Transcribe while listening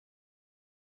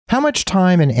How much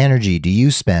time and energy do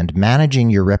you spend managing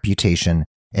your reputation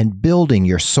and building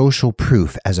your social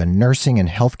proof as a nursing and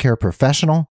healthcare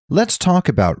professional? Let's talk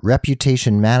about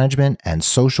reputation management and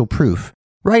social proof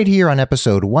right here on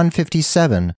episode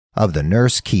 157 of The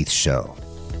Nurse Keith Show.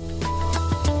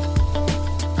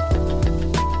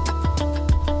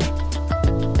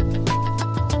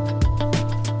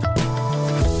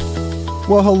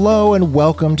 Well, hello and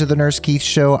welcome to The Nurse Keith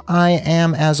Show. I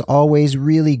am, as always,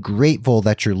 really grateful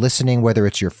that you're listening, whether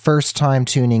it's your first time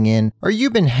tuning in or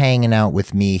you've been hanging out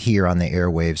with me here on the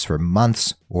airwaves for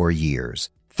months or years.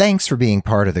 Thanks for being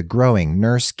part of the growing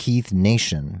Nurse Keith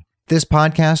Nation. This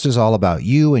podcast is all about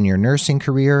you and your nursing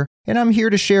career, and I'm here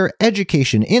to share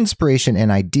education, inspiration, and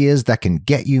ideas that can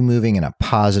get you moving in a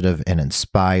positive and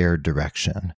inspired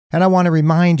direction. And I want to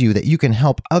remind you that you can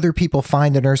help other people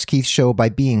find The Nurse Keith Show by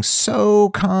being so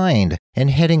kind and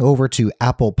heading over to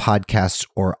Apple Podcasts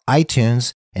or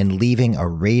iTunes and leaving a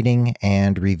rating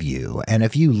and review. And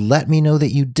if you let me know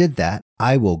that you did that,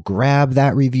 I will grab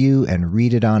that review and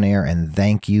read it on air and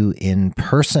thank you in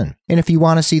person. And if you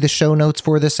want to see the show notes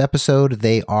for this episode,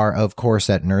 they are, of course,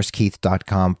 at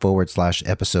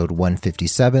nursekeith.com/episode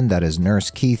 157. That is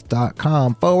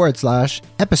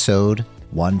nursekeith.com/episode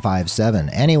 157.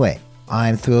 Anyway,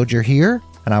 I'm thrilled you're here,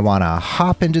 and I want to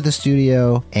hop into the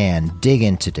studio and dig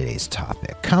into today's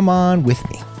topic. Come on with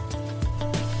me.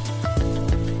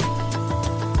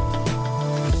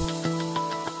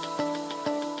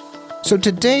 So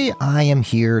today I am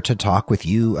here to talk with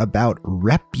you about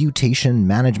reputation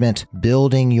management,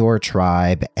 building your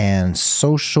tribe, and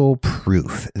social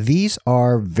proof. These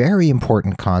are very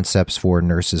important concepts for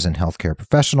nurses and healthcare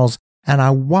professionals, and I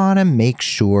want to make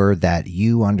sure that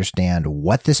you understand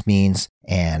what this means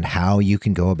and how you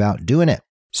can go about doing it.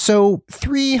 So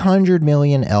 300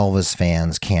 million Elvis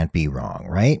fans can't be wrong,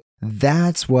 right?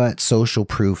 That's what social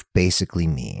proof basically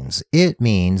means. It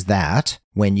means that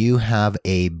when you have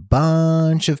a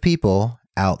bunch of people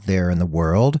out there in the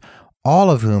world,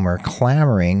 all of whom are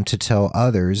clamoring to tell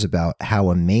others about how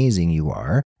amazing you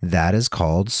are, that is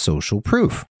called social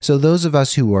proof. So those of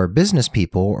us who are business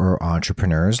people or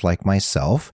entrepreneurs like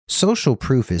myself, social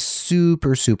proof is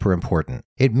super, super important.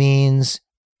 It means,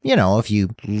 you know, if you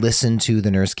listen to The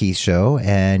Nurse Keith Show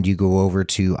and you go over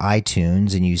to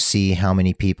iTunes and you see how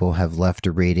many people have left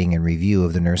a rating and review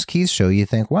of The Nurse Keith Show, you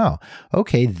think, wow,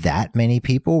 okay, that many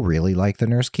people really like The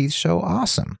Nurse Keith Show?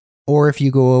 Awesome. Or if you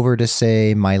go over to,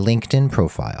 say, my LinkedIn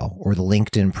profile or the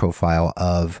LinkedIn profile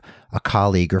of a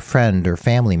colleague or friend or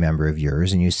family member of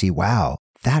yours, and you see, wow,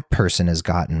 that person has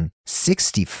gotten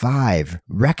 65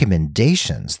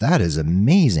 recommendations. That is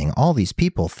amazing. All these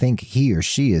people think he or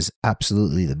she is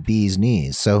absolutely the bee's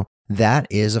knees. So that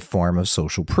is a form of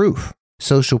social proof.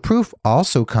 Social proof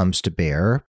also comes to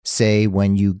bear, say,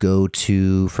 when you go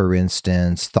to, for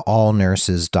instance, the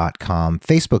allnurses.com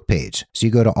Facebook page. So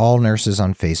you go to All Nurses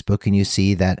on Facebook and you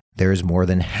see that there's more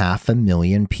than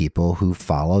 500,000 people who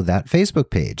follow that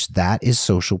Facebook page. That is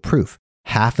social proof.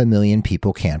 500,000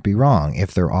 people can't be wrong.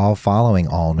 If they're all following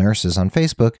All Nurses on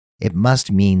Facebook, it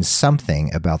must mean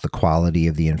something about the quality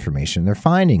of the information they're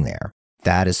finding there.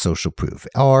 That is social proof.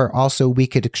 Or also we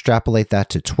could extrapolate that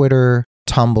to Twitter,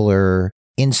 Tumblr,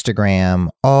 Instagram,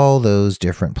 all those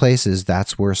different places.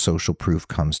 That's where social proof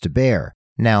comes to bear.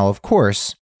 Now, of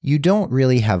course, you don't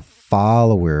really have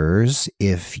followers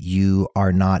if you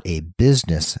are not a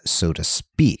business, so to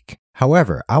speak.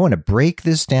 However, I want to break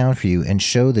this down for you and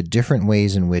show the different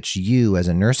ways in which you, as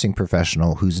a nursing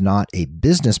professional who's not a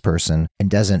business person and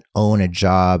doesn't own a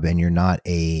job and you're not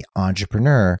an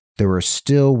entrepreneur, there are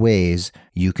still ways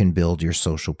you can build your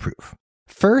social proof.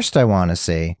 First, I want to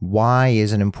say, why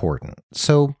is it important?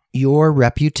 So your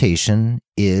reputation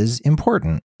is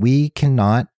important. We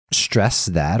cannot stress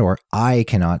that, or I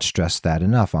cannot stress that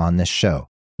enough on this show.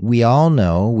 We all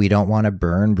know we don't want to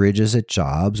burn bridges at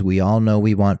jobs. We all know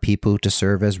we want people to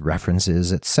serve as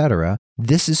references, etc.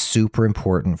 This is super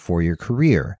important for your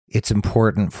career. It's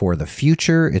important for the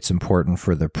future. It's important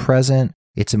for the present.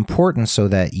 It's important so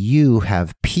that you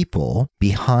have people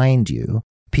behind you,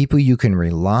 people you can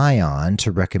rely on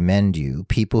to recommend you,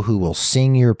 people who will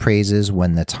sing your praises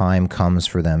when the time comes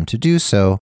for them to do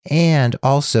so, and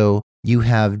also you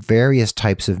have various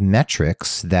types of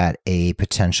metrics that a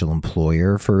potential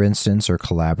employer, for instance, or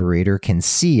collaborator can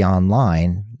see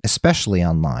online, especially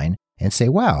online, and say,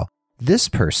 wow, this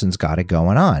person's got it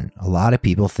going on. A lot of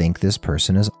people think this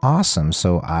person is awesome,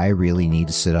 so I really need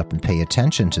to sit up and pay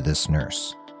attention to this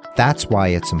nurse. That's why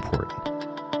it's important.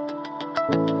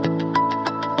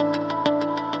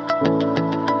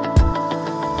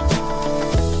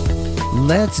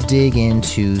 Let's dig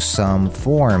into some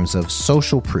forms of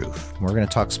social proof. We're going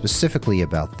to talk specifically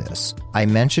about this. I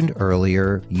mentioned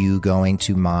earlier you going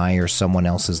to my or someone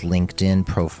else's LinkedIn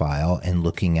profile and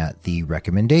looking at the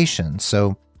recommendations.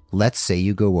 So let's say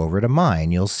you go over to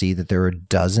mine. You'll see that there are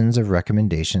dozens of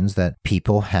recommendations that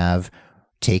people have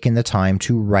taken the time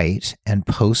to write and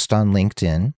post on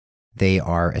LinkedIn. They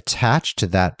are attached to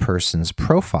that person's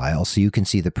profile, so you can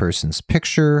see the person's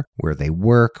picture, where they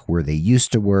work, where they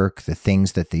used to work, the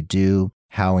things that they do,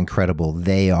 how incredible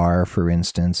they are, for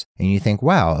instance. And you think,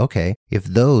 wow, okay, if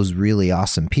those really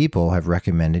awesome people have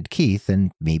recommended Keith,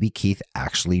 then maybe Keith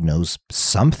actually knows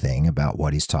something about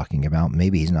what he's talking about.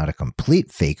 Maybe he's not a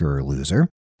complete faker or loser.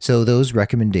 So those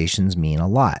recommendations mean a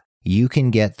lot. You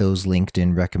can get those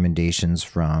LinkedIn recommendations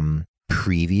from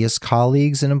previous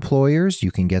colleagues and employers.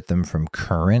 You can get them from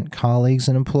current colleagues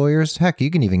and employers. Heck,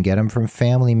 you can even get them from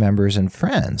family members and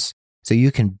friends. So you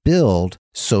can build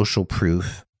social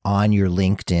proof on your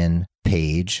LinkedIn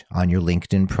page, on your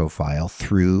LinkedIn profile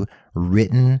through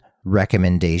written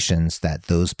recommendations that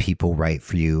those people write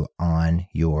for you on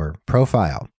your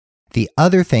profile. The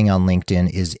other thing on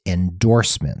LinkedIn is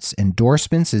endorsements.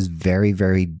 Endorsements is very,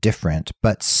 very different,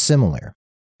 but similar.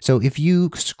 So if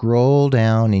you scroll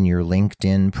down in your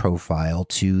LinkedIn profile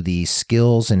to the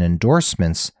skills and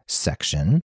endorsements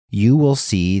section, you will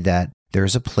see that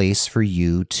there's a place for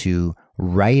you to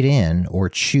write in or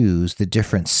choose the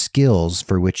different skills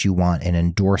for which you want an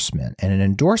endorsement. And an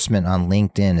endorsement on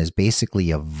LinkedIn is basically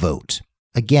a vote.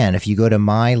 Again, if you go to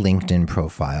my LinkedIn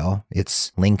profile,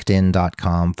 it's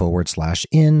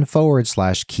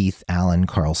linkedin.com/in/Keith Allen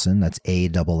Carlson. That's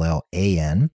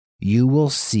ALLAN. You will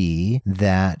see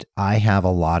that I have a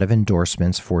lot of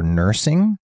endorsements for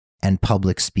nursing and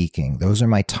public speaking. Those are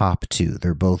my top two.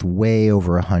 They're both way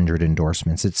over 100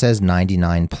 endorsements. It says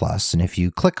 99 plus, and if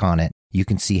you click on it, you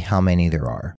can see how many there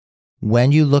are.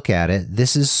 When you look at it,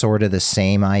 this is sort of the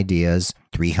same idea as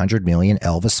 300 million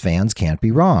Elvis fans can't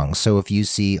be wrong. So if you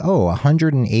see,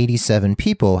 187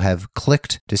 people have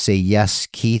clicked to say, yes,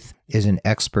 Keith is an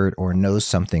expert or knows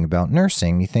something about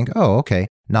nursing, you think, okay,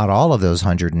 not all of those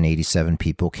 187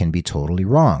 people can be totally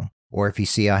wrong. Or if you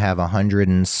see I have 100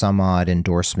 and some odd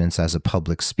endorsements as a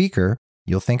public speaker,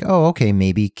 you'll think, okay,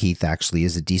 maybe Keith actually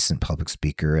is a decent public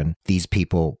speaker and these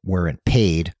people weren't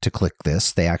paid to click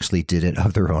this. They actually did it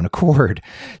of their own accord.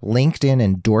 LinkedIn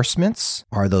endorsements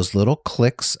are those little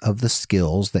clicks of the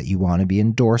skills that you want to be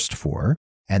endorsed for.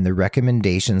 And the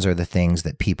recommendations are the things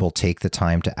that people take the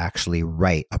time to actually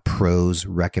write a prose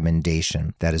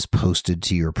recommendation that is posted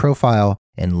to your profile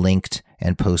and linked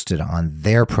and posted on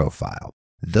their profile.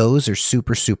 Those are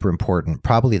super, super important.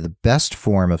 Probably the best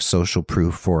form of social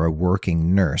proof for a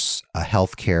working nurse, a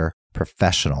healthcare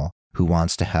professional who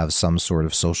wants to have some sort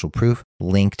of social proof.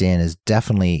 LinkedIn is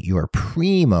definitely your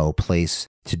primo place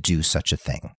to do such a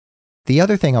thing. The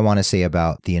other thing I want to say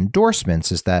about the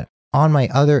endorsements is that on my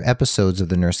other episodes of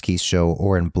the Nurse Keith Show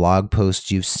or in blog posts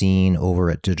you've seen over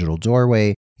at Digital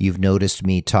Doorway, you've noticed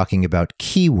me talking about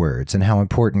keywords and how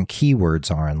important keywords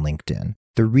are on LinkedIn.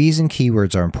 The reason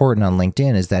keywords are important on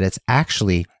LinkedIn is that it's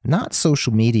actually not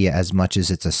social media as much as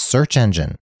it's a search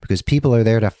engine, because people are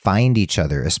there to find each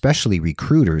other, especially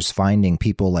recruiters finding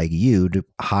people like you to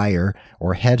hire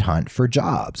or headhunt for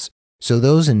jobs. So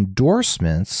those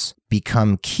endorsements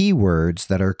become keywords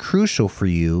that are crucial for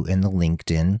you in the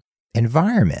LinkedIn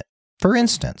environment. For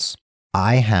instance,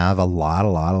 I have a lot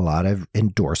of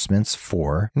endorsements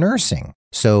for nursing.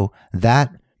 So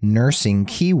that nursing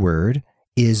keyword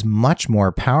is much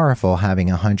more powerful having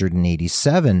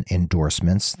 187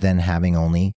 endorsements than having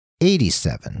only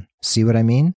 87. See what I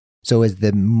mean? So as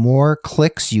the more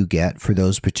clicks you get for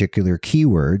those particular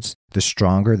keywords, the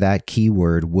stronger that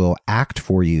keyword will act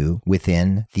for you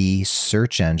within the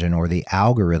search engine or the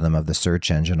algorithm of the search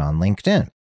engine on LinkedIn.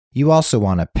 You also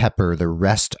want to pepper the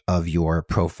rest of your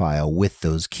profile with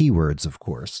those keywords, of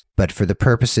course. But for the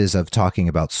purposes of talking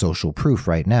about social proof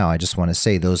right now, I just want to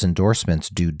say those endorsements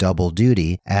do double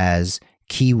duty as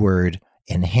keyword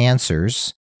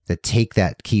enhancers that take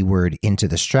that keyword into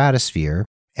the stratosphere,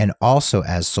 and also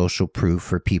as social proof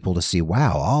for people to see,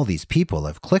 wow, all these people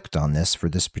have clicked on this for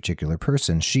this particular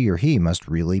person. She or he must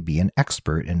really be an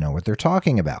expert and know what they're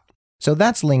talking about. So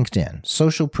that's LinkedIn.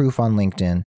 Social proof on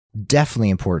LinkedIn.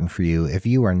 Definitely important for you. If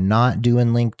you are not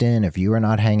doing LinkedIn, if you are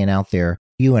not hanging out there,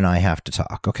 you and I have to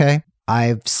talk, okay?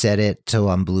 I've said it till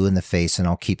I'm blue in the face, and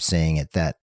I'll keep saying it,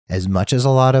 that as much as a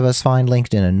lot of us find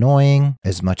LinkedIn annoying,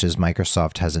 as much as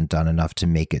Microsoft hasn't done enough to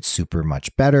make it super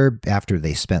much better after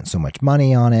they spent so much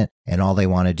money on it, and all they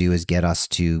want to do is get us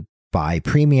to buy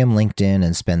premium LinkedIn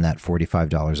and spend that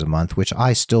 $45 a month, which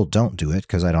I still don't do it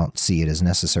because I don't see it as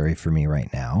necessary for me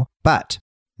right now. But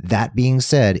that being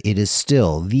said, it is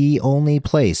still the only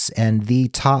place and the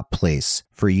top place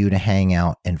for you to hang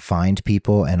out and find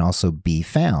people and also be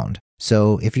found.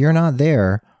 So if you're not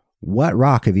there, what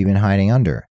rock have you been hiding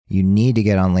under? You need to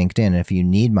get on LinkedIn. And if you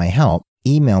need my help,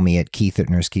 email me at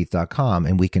keith@nursekeith.com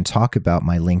and we can talk about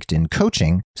my LinkedIn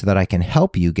coaching so that I can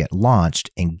help you get launched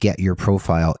and get your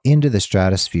profile into the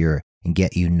stratosphere and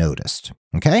get you noticed.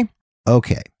 Okay?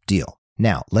 Okay, deal.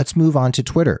 Now, let's move on to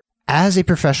Twitter. As a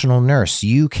professional nurse,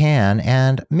 you can,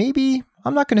 and maybe,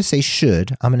 I'm not going to say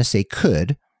should, I'm going to say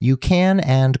could, you can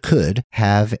and could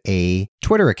have a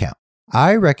Twitter account.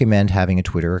 I recommend having a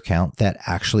Twitter account that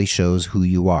actually shows who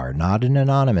you are, not an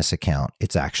anonymous account.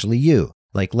 It's actually you.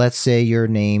 Like, let's say your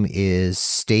name is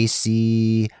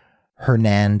Stacy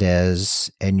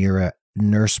Hernandez and you're a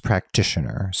nurse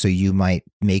practitioner. So you might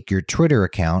make your Twitter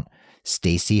account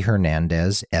Stacy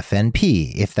Hernandez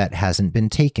FNP if that hasn't been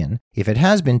taken. If it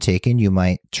has been taken, you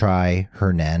might try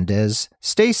Hernandez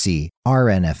Stacy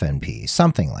RNFNP,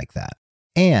 something like that.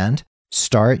 And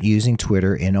start using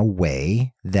Twitter in a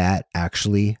way that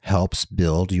actually helps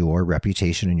build your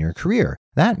reputation in your career.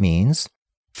 That means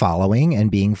following and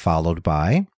being followed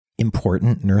by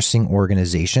important nursing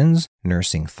organizations,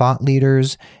 nursing thought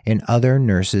leaders, and other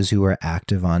nurses who are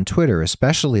active on Twitter,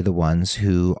 especially the ones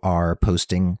who are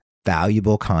posting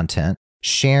valuable content,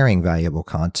 sharing valuable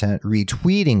content,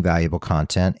 retweeting valuable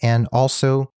content, and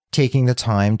also taking the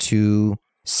time to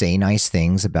say nice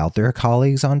things about their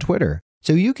colleagues on Twitter.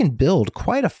 So you can build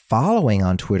quite a following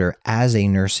on Twitter as a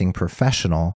nursing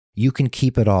professional. You can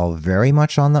keep it all very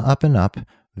much on the up and up,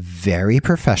 very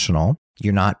professional.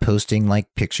 You're not posting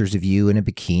like pictures of you in a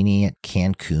bikini at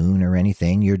Cancun or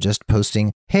anything. You're just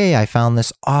posting, hey, I found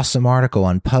this awesome article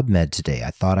on PubMed today.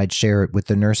 I thought I'd share it with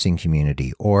the nursing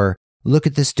community. Or look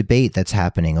at this debate that's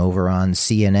happening over on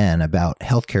CNN about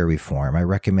healthcare reform. I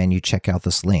recommend you check out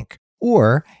this link.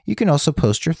 Or you can also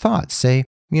post your thoughts. Say,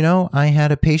 you know, I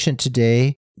had a patient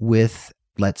today with,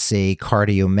 let's say,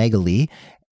 cardiomegaly,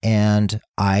 and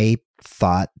I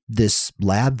thought this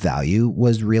lab value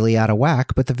was really out of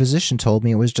whack, but the physician told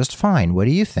me it was just fine. What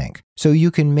do you think? So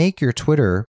you can make your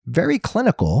Twitter very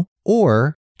clinical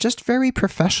or just very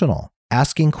professional,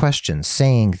 asking questions,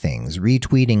 saying things,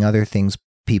 retweeting other things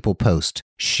people post,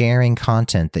 sharing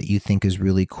content that you think is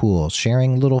really cool,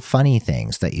 sharing little funny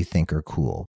things that you think are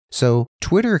cool. So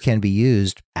Twitter can be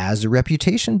used as a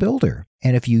reputation builder.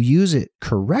 And if you use it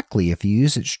correctly, if you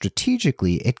use it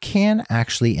strategically, it can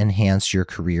actually enhance your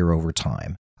career over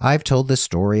time. I've told this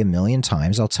story a million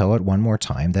times. I'll tell it one more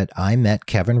time that I met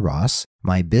Kevin Ross,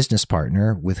 my business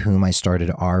partner with whom I started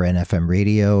RNFM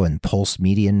Radio and Pulse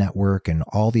Media Network and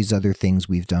all these other things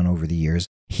we've done over the years.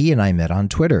 He and I met on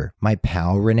Twitter. My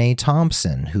pal Renee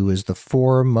Thompson, who is the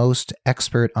foremost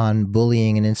expert on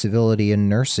bullying and incivility in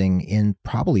nursing in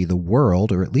probably the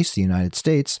world, or at least the United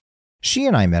States, she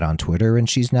and I met on Twitter, and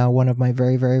she's now one of my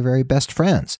very, very, very best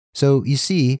friends. So you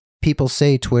see, people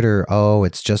say Twitter, oh,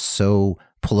 it's just so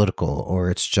political, or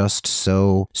it's just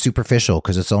so superficial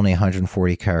because it's only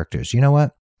 140 characters. You know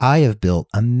what? I have built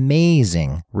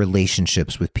amazing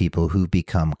relationships with people who've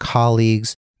become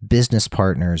colleagues, business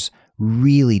partners,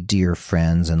 really dear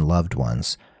friends and loved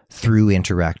ones through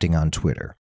interacting on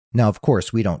Twitter. Now, of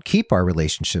course, we don't keep our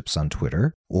relationships on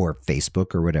Twitter or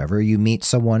Facebook or whatever. You meet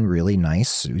someone really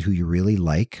nice who you really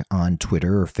like on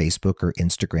Twitter or Facebook or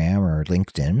Instagram or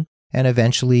LinkedIn, and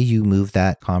eventually you move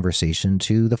that conversation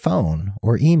to the phone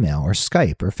or email or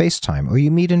Skype or FaceTime, or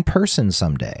you meet in person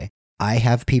someday. I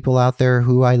have people out there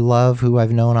who I love, who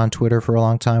I've known on Twitter for a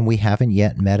long time. We haven't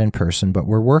yet met in person, but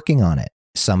we're working on it.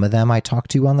 Some of them I talk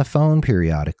to on the phone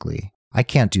periodically. I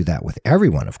can't do that with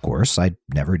everyone, of course. I'd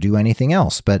never do anything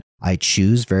else, but I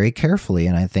choose very carefully,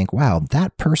 and I think, wow,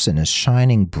 that person is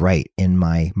shining bright in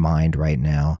my mind right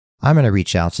now. I'm going to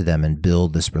reach out to them and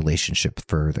build this relationship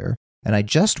further. And I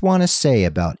just want to say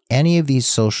about any of these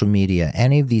social media,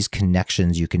 any of these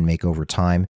connections you can make over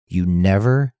time, you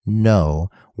never know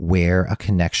where a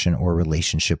connection or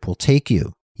relationship will take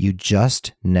you. You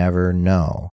just never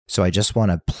know. So I just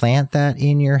want to plant that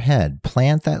in your head,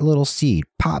 plant that little seed,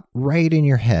 pop right in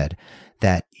your head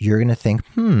that you're going to think,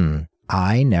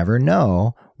 I never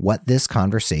know what this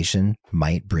conversation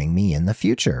might bring me in the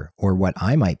future, or what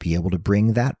I might be able to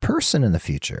bring that person in the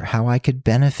future, how I could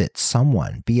benefit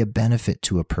someone, be a benefit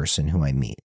to a person who I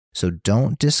meet. So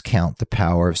don't discount the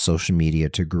power of social media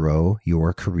to grow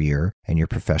your career and your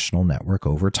professional network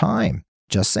over time.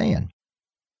 Just saying.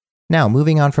 Now,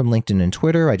 moving on from LinkedIn and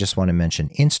Twitter, I just want to mention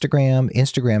Instagram.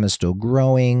 Instagram is still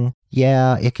growing.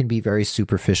 Yeah, it can be very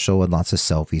superficial and lots of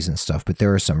selfies and stuff, but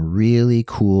there are some really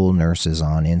cool nurses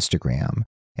on Instagram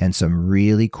and some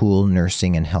really cool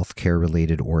nursing and healthcare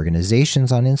related organizations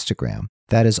on Instagram.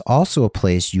 That is also a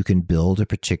place you can build a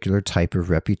particular type of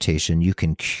reputation. You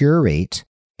can curate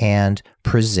and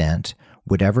present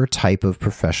whatever type of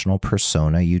professional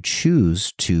persona you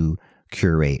choose to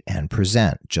curate and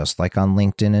present, just like on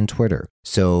LinkedIn and Twitter.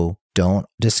 So don't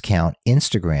discount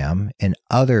Instagram and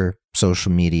other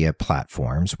social media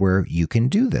platforms where you can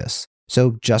do this.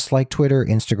 So just like Twitter,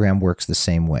 Instagram works the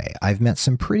same way. I've met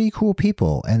some pretty cool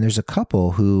people, and there's a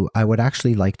couple who I would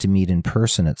actually like to meet in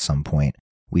person at some point.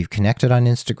 We've connected on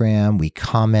Instagram. We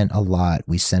comment a lot.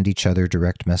 We send each other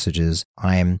direct messages.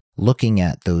 I'm looking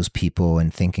at those people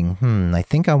and thinking, I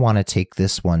think I want to take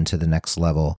this one to the next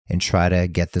level and try to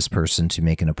get this person to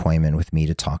make an appointment with me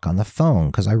to talk on the phone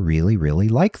because I really, really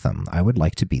like them. I would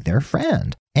like to be their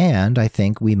friend. And I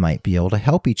think we might be able to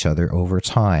help each other over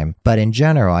time. But in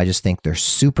general, I just think they're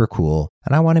super cool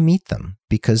and I want to meet them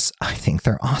because I think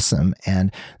they're awesome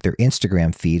and their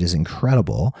Instagram feed is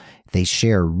incredible. They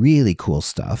share really cool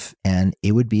stuff and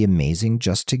it would be amazing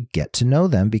just to get to know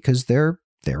them because they're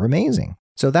amazing.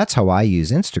 So that's how I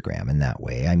use Instagram in that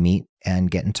way. I meet and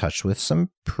get in touch with some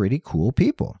pretty cool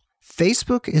people.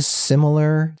 Facebook is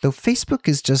similar, though Facebook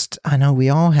is just, I know we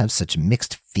all have such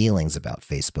mixed feelings about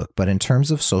Facebook, but in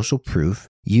terms of social proof,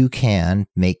 you can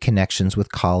make connections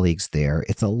with colleagues there.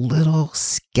 It's a little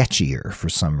sketchier for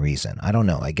some reason. I don't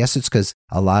know. I guess it's because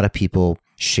a lot of people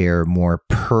share more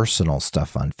personal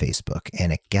stuff on Facebook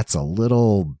and it gets a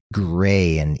little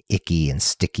gray and icky and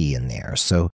sticky in there.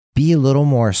 So be a little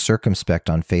more circumspect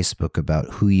on Facebook about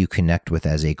who you connect with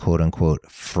as a quote unquote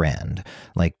friend.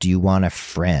 Like, do you want to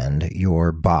friend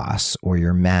your boss or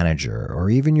your manager or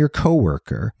even your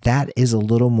coworker? That is a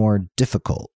little more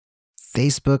difficult.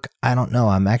 Facebook, I don't know.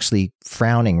 I'm actually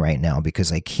frowning right now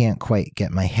because I can't quite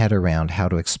get my head around how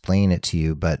to explain it to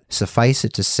you, but suffice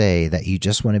it to say that you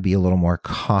just want to be a little more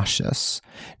cautious.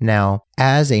 Now,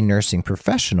 as a nursing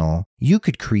professional, you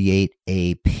could create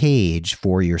a page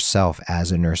for yourself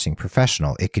as a nursing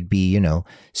professional. It could be,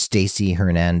 Stacy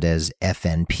Hernandez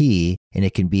FNP, and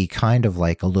it can be kind of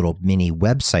like a little mini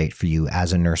website for you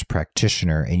as a nurse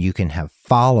practitioner, and you can have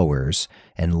followers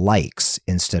and likes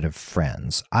instead of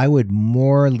friends. I would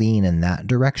more lean in that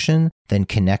direction than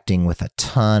connecting with a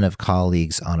ton of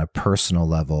colleagues on a personal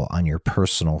level on your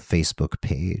personal Facebook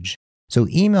page. So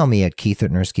email me at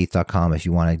keith@nursekeith.com if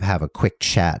you want to have a quick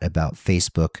chat about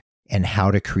Facebook and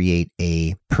how to create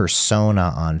a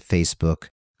persona on Facebook,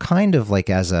 kind of like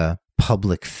as a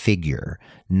public figure,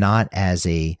 not as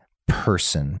a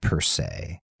person per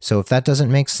se. So if that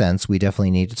doesn't make sense, we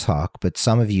definitely need to talk, but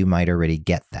some of you might already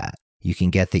get that. You can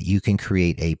get that you can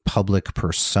create a public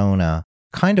persona,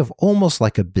 kind of almost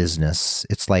like a business.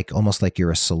 It's like almost like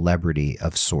you're a celebrity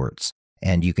of sorts,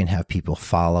 and you can have people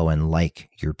follow and like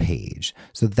your page.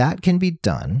 So that can be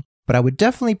done, but I would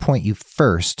definitely point you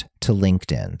first to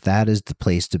LinkedIn. That is the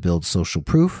place to build social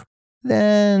proof.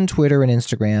 Then Twitter and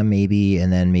Instagram maybe,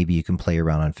 and then maybe you can play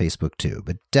around on Facebook too.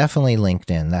 But definitely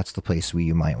LinkedIn, that's the place where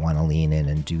you might want to lean in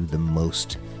and do the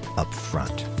most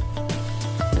upfront.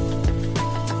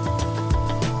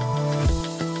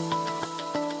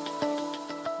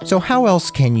 So how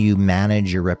else can you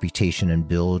manage your reputation and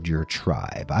build your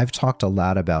tribe? I've talked a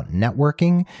lot about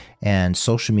networking, and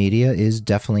social media is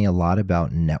definitely a lot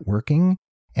about networking.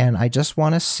 And I just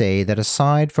want to say that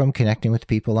aside from connecting with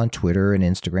people on Twitter and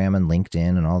Instagram and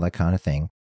LinkedIn and all that kind of thing,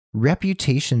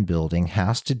 reputation building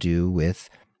has to do with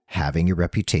having a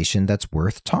reputation that's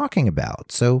worth talking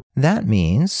about. So that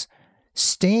means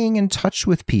staying in touch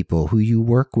with people who you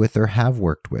work with or have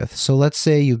worked with. So let's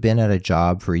say you've been at a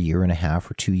job for 1.5 years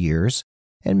or 2 years,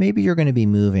 and maybe you're going to be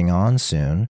moving on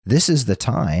soon. This is the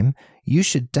time. You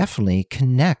should definitely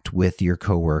connect with your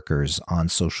coworkers on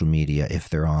social media if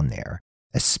they're on there,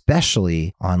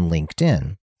 especially on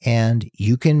LinkedIn. And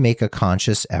you can make a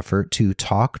conscious effort to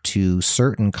talk to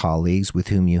certain colleagues with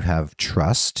whom you have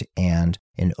trust and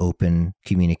an open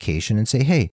communication and say,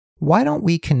 hey, why don't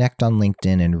we connect on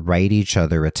LinkedIn and write each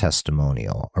other a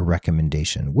testimonial, a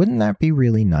recommendation? Wouldn't that be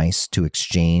really nice to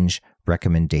exchange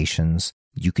recommendations?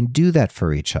 You can do that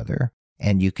for each other,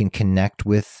 and you can connect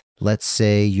with, let's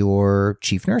say, your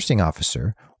chief nursing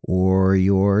officer or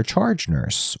your charge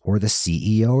nurse or the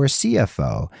CEO or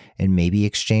CFO, and maybe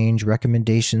exchange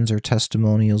recommendations or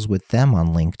testimonials with them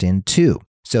on LinkedIn too.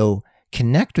 So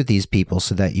connect with these people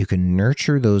so that you can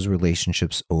nurture those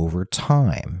relationships over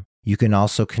time. You can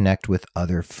also connect with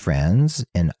other friends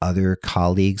and other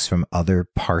colleagues from other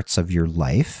parts of your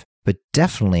life. but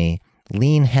definitely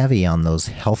lean heavy on those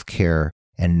healthcare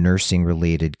and nursing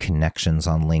related connections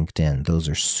on LinkedIn. Those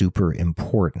are super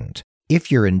important. If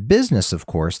you're in business, of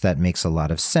course, that makes a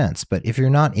lot of sense. But if you're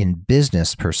not in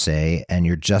business per se, and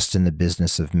you're just in the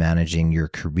business of managing your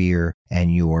career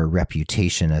and your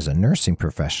reputation as a nursing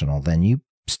professional, then you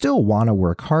still want to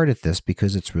work hard at this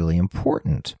because it's really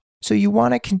important. So you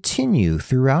want to continue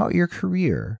throughout your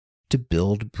career to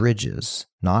build bridges,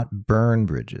 not burn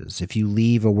bridges. If you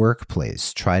leave a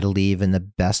workplace, try to leave in the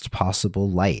best possible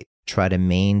light. Try to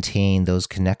maintain those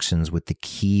connections with the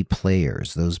key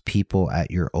players, those people at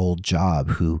your old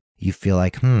job who you feel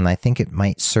like, I think it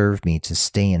might serve me to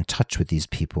stay in touch with these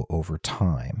people over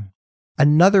time.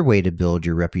 Another way to build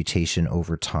your reputation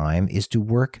over time is to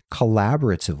work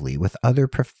collaboratively with other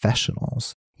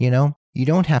professionals. You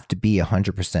don't have to be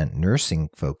 100% nursing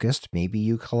focused. Maybe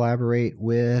you collaborate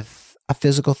with a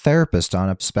physical therapist on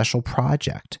a special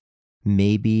project.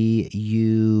 Maybe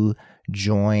you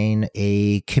join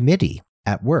a committee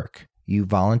at work. You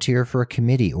volunteer for a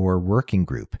committee or a working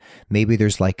group. Maybe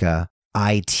there's like a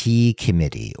IT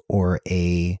committee or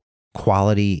a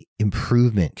quality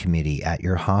improvement committee at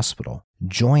your hospital.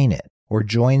 Join it, or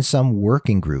join some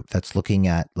working group that's looking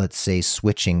at, let's say,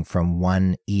 switching from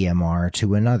one EMR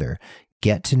to another.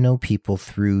 Get to know people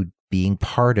through being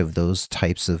part of those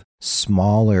types of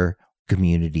smaller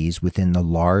communities within the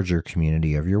larger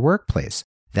community of your workplace.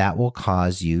 That will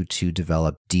cause you to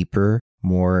develop deeper,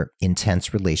 more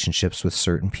intense relationships with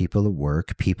certain people at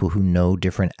work, people who know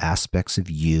different aspects of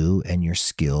you and your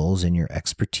skills and your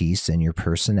expertise and your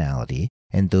personality.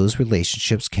 And those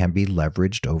relationships can be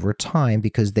leveraged over time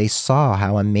because they saw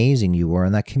how amazing you were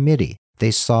on that committee.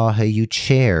 They saw how you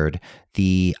chaired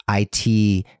the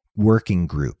IT working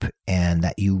group and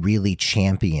that you really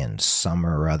championed some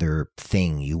or other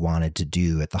thing you wanted to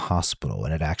do at the hospital,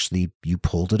 and you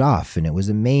pulled it off and it was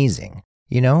amazing.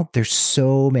 There's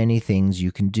so many things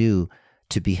you can do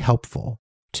to be helpful,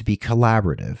 to be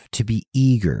collaborative, to be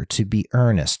eager, to be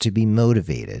earnest, to be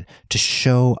motivated, to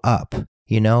show up.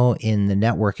 In the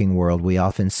networking world, we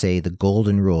often say the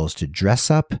golden rule is to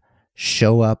dress up,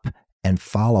 show up, and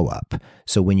follow up.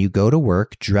 So when you go to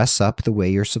work, dress up the way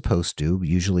you're supposed to.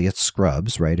 Usually it's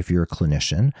scrubs, right? If you're a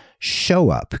clinician, show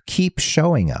up, keep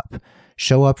showing up.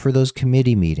 Show up for those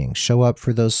committee meetings, show up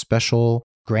for those special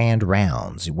grand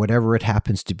rounds, whatever it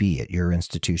happens to be at your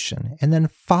institution. And then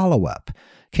follow up,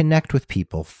 connect with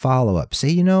people, follow up.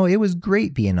 Say, it was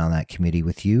great being on that committee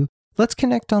with you. Let's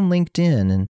connect on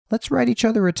LinkedIn and let's write each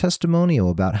other a testimonial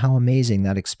about how amazing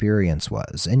that experience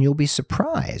was. And you'll be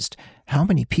surprised how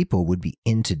many people would be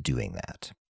into doing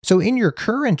that. So in your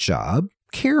current job,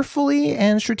 carefully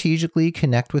and strategically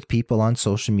connect with people on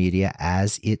social media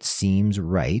as it seems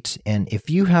right. And if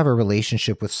you have a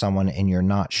relationship with someone and you're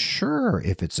not sure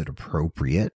if it's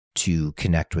appropriate to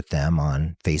connect with them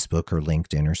on Facebook or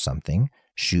LinkedIn or something,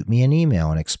 shoot me an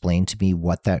email and explain to me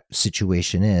what that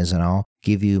situation is, and I'll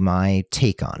give you my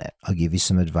take on it. I'll give you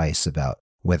some advice about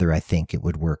whether I think it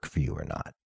would work for you or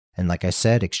not. And like I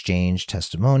said, exchange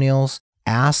testimonials.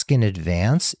 Ask in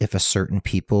advance if a certain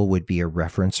people would be a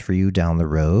reference for you down the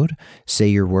road. Say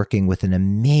you're working with an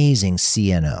amazing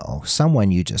CNO,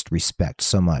 someone you just respect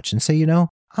so much, and say,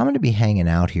 I'm going to be hanging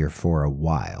out here for a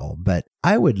while, but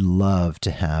I would love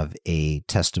to have a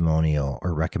testimonial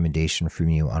or recommendation from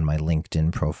you on my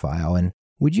LinkedIn profile. And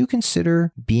would you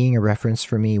consider being a reference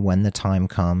for me when the time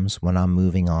comes, when I'm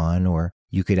moving on? Or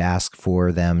you could ask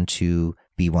for them to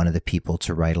be one of the people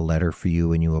to write a letter for you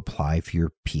when you apply for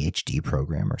your PhD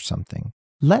program or something.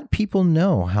 Let people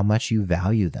know how much you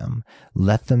value them.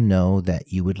 Let them know that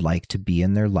you would like to be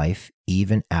in their life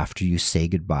even after you say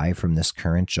goodbye from this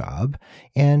current job.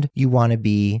 And you want to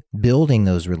be building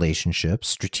those relationships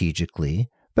strategically,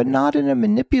 but not in a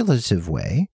manipulative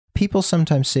way. People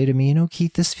sometimes say to me,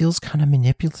 Keith, this feels kind of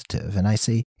manipulative. And I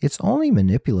say, it's only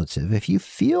manipulative if you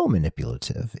feel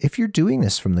manipulative. If you're doing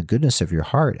this from the goodness of your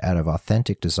heart out of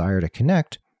authentic desire to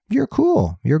connect, you're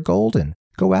cool. You're golden.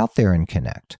 Go out there and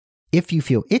connect. If you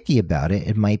feel icky about it,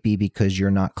 it might be because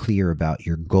you're not clear about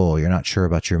your goal. You're not sure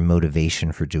about your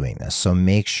motivation for doing this. So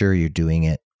make sure you're doing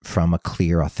it from a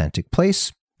clear, authentic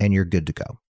place, and you're good to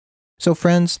go. So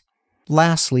friends,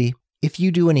 lastly, if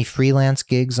you do any freelance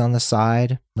gigs on the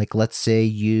side, like let's say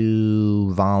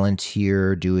you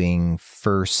volunteer doing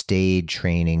first aid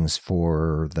trainings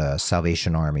for the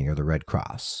Salvation Army or the Red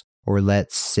Cross, or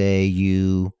let's say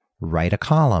you write a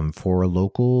column for a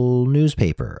local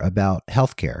newspaper about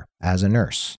healthcare as a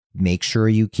nurse. Make sure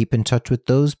you keep in touch with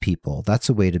those people. That's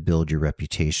a way to build your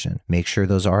reputation. Make sure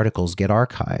those articles get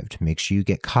archived. Make sure you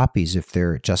get copies if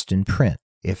they're just in print.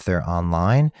 If they're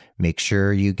online, make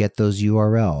sure you get those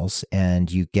URLs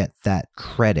and you get that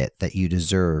credit that you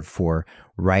deserve for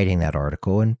writing that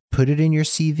article and put it in your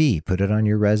CV, put it on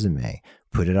your resume,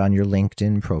 put it on your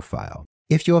LinkedIn profile.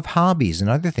 If you have hobbies and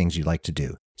other things you like to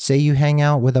do, say you hang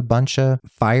out with a bunch of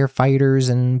firefighters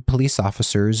and police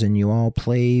officers and you all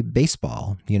play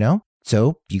baseball,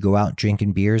 So you go out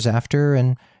drinking beers after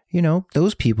and,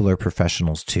 those people are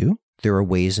professionals too. There are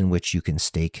ways in which you can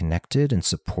stay connected and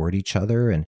support each other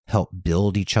and help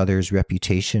build each other's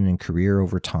reputation and career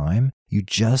over time. You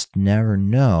just never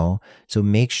know. So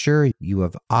make sure you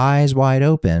have eyes wide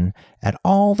open at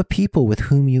all the people with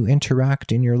whom you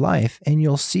interact in your life, and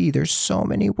you'll see there's so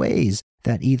many ways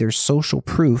that either social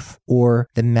proof or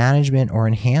the management or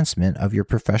enhancement of your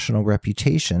professional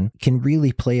reputation can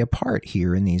really play a part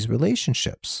here in these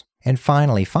relationships. And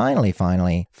finally,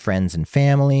 friends and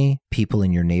family, people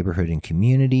in your neighborhood and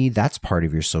community, that's part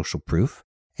of your social proof.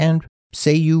 And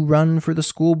say you run for the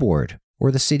school board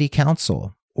or the city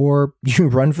council, or you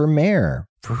run for mayor,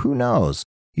 for who knows?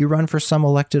 You run for some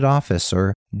elected office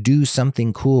or do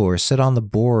something cool or sit on the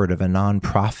board of a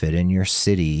nonprofit in your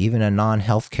city, even a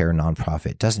non-healthcare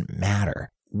nonprofit, doesn't matter.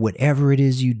 Whatever it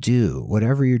is you do,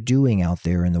 whatever you're doing out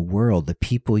there in the world, the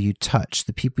people you touch,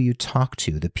 the people you talk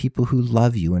to, the people who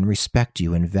love you and respect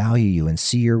you and value you and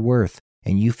see your worth,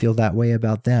 and you feel that way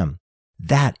about them.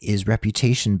 That is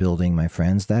reputation building, my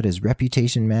friends. That is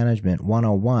reputation management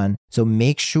 101. So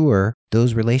make sure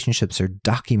those relationships are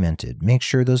documented. Make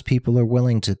sure those people are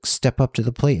willing to step up to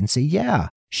the plate and say, yeah,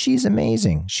 she's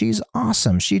amazing. She's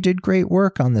awesome. She did great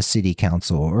work on the city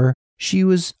council, or she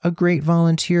was a great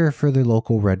volunteer for the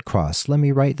local Red Cross. Let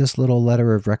me write this little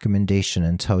letter of recommendation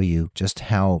and tell you just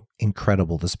how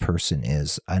incredible this person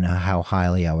is and how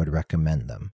highly I would recommend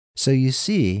them. So you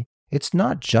see, it's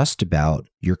not just about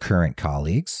your current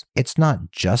colleagues. It's not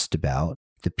just about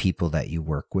the people that you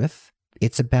work with.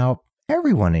 It's about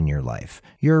everyone in your life.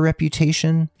 Your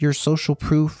reputation, your social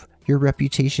proof, your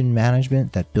reputation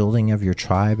management, that building of your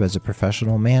tribe as a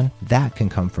professional man, that can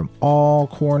come from all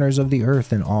corners of the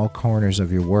earth and all corners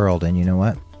of your world. And you know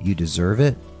what? You deserve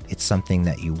it. It's something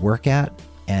that you work at,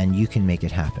 and you can make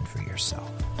it happen for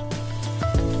yourself.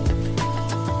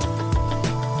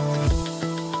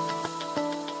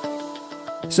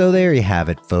 So there you have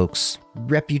it, folks.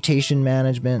 Reputation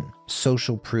management,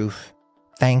 social proof.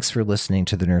 Thanks for listening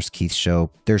to the Nurse Keith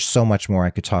Show. There's so much more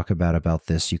I could talk about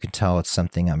this. You can tell it's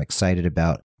something I'm excited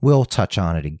about. We'll touch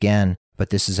on it again, but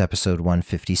this is episode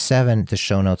 157. The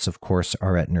show notes, of course,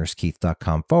 are at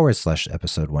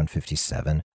nursekeith.com/episode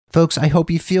 157. Folks, I hope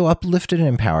you feel uplifted and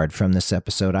empowered from this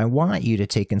episode. I want you to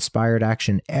take inspired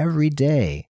action every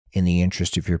day in the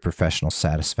interest of your professional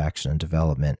satisfaction and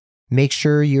development. Make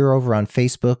sure you're over on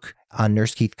Facebook on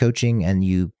Nurse Keith Coaching and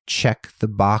you check the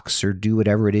box or do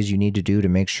whatever it is you need to do to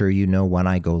make sure you know when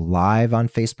I go live on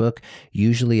Facebook.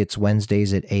 Usually it's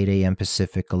Wednesdays at 8 a.m.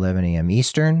 Pacific, 11 a.m.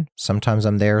 Eastern. Sometimes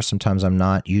I'm there, sometimes I'm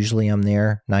not. Usually I'm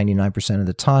there 99% of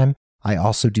the time. I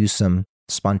also do some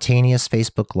spontaneous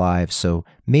Facebook Live, so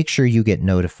make sure you get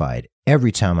notified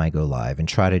every time I go live and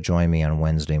try to join me on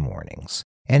Wednesday mornings.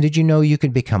 And did you know you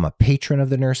can become a patron of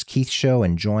the Nurse Keith Show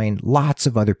and join lots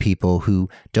of other people who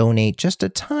donate just a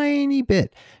tiny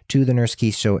bit to the Nurse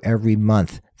Keith Show every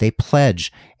month? They pledge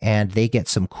and they get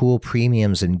some cool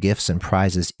premiums and gifts and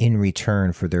prizes in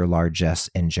return for their largesse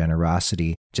and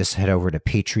generosity. Just head over to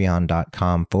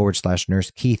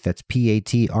patreon.com/Nurse Keith. That's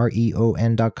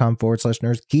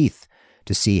patreon.com/Nurse Keith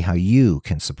to see how you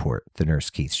can support the Nurse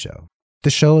Keith Show. The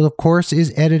show, of course,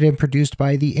 is edited and produced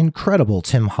by the incredible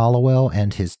Tim Hollowell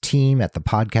and his team at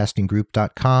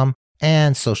thepodcastinggroup.com,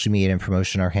 and social media and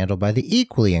promotion are handled by the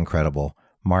equally incredible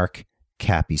Mark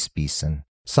Cappy Speeson.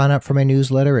 Sign up for my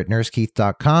newsletter at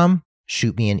nursekeith.com.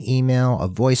 Shoot me an email, a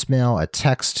voicemail, a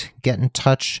text, get in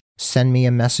touch, send me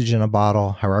a message in a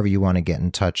bottle, however you want to get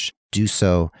in touch, do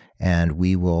so, and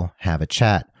we will have a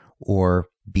chat or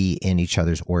be in each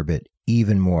other's orbit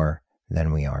even more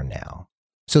than we are now.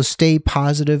 So stay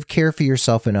positive, care for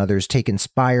yourself and others, take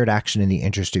inspired action in the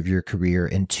interest of your career,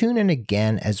 and tune in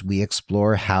again as we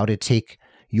explore how to take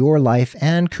your life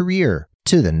and career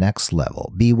to the next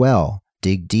level. Be well,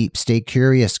 dig deep, stay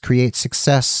curious, create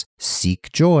success,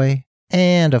 seek joy,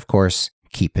 and of course,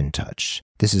 keep in touch.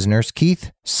 This is Nurse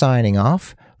Keith signing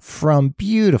off from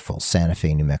beautiful Santa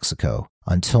Fe, New Mexico.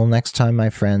 Until next time, my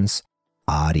friends,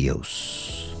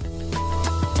 adios.